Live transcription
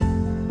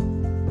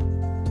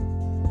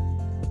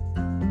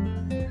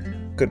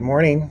Good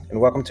morning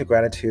and welcome to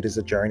Gratitude is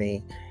a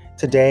Journey.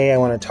 Today I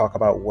want to talk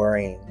about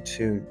worrying,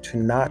 to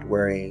not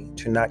worry,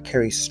 to not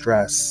carry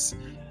stress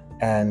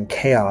and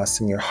chaos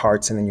in your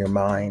hearts and in your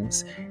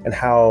minds, and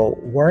how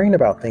worrying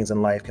about things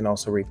in life can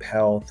also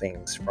repel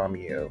things from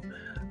you.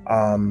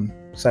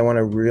 So I want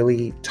to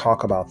really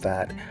talk about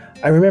that.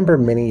 I remember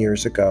many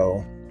years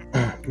ago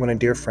when a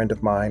dear friend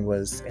of mine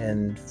was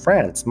in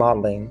France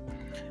modeling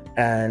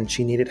and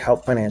she needed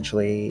help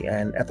financially.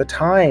 And at the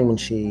time when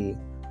she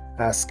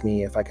asked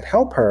me if I could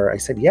help her, I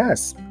said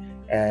yes.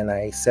 And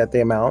I said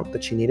the amount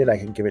that she needed, I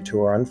could give it to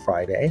her on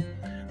Friday.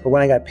 But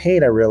when I got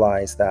paid, I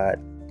realized that,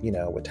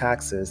 with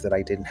taxes, that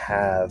I didn't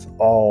have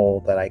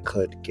all that I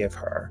could give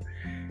her.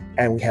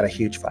 And we had a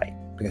huge fight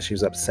because she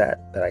was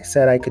upset that I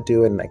said I could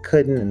do it and I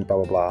couldn't and blah,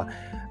 blah, blah.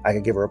 I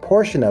could give her a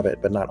portion of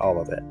it, but not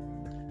all of it.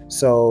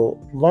 So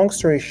long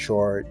story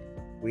short,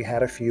 we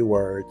had a few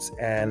words,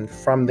 and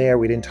from there,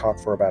 we didn't talk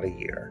for about a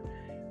year.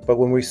 But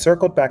when we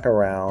circled back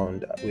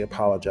around, we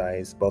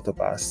apologized, both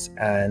of us,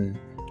 and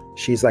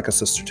she's like a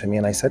sister to me.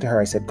 And I said to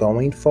her,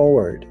 going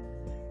forward,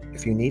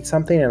 if you need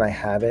something and I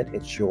have it,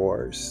 it's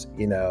yours,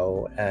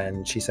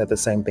 and she said the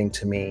same thing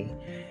to me.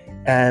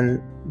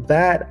 And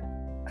that,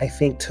 I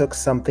think, took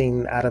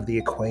something out of the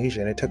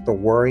equation. It took the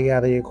worry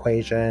out of the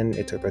equation.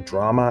 It took the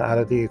drama out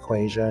of the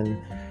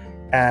equation.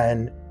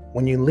 And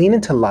when you lean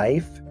into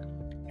life,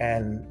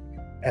 and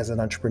as an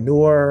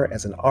entrepreneur,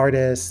 as an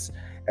artist,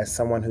 as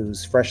someone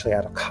who's freshly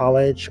out of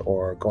college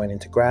or going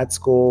into grad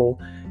school,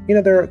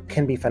 there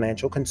can be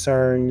financial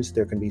concerns.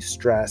 There can be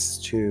stress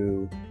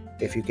to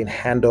if you can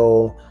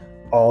handle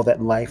all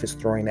that life is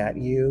throwing at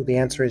you. The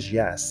answer is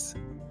yes.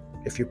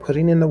 If you're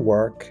putting in the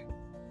work,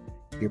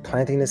 you're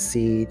planting the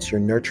seeds,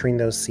 you're nurturing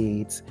those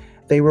seeds,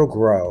 they will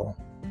grow.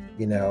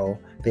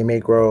 They may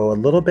grow a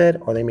little bit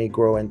or they may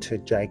grow into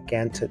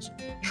gigantic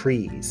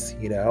trees,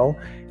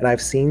 and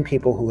I've seen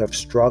people who have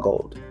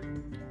struggled.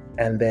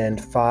 And then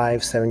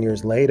 5-7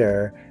 years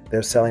later,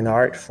 they're selling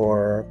art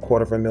for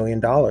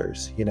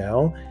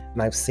 $250,000,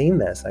 And I've seen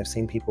this. I've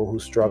seen people who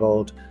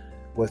struggled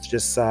with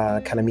just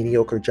kind of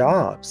mediocre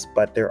jobs,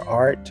 but their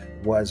art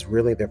was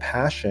really their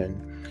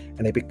passion.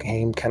 And they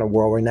became kind of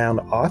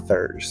world-renowned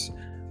authors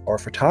or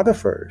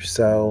photographers.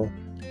 So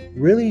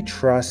really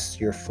trust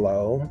your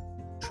flow,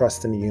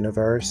 trust in the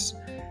universe,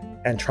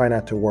 and try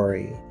not to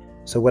worry.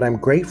 So what I'm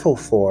grateful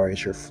for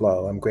is your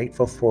flow. I'm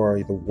grateful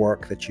for the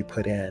work that you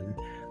put in.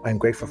 I'm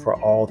grateful for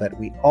all that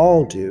we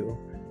all do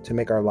to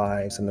make our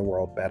lives and the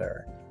world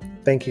better.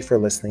 Thank you for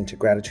listening to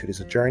Gratitude is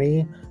a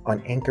Journey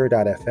on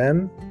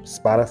Anchor.fm,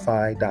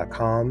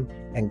 Spotify.com,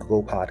 and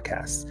Google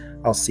Podcasts.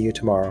 I'll see you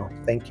tomorrow.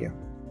 Thank you.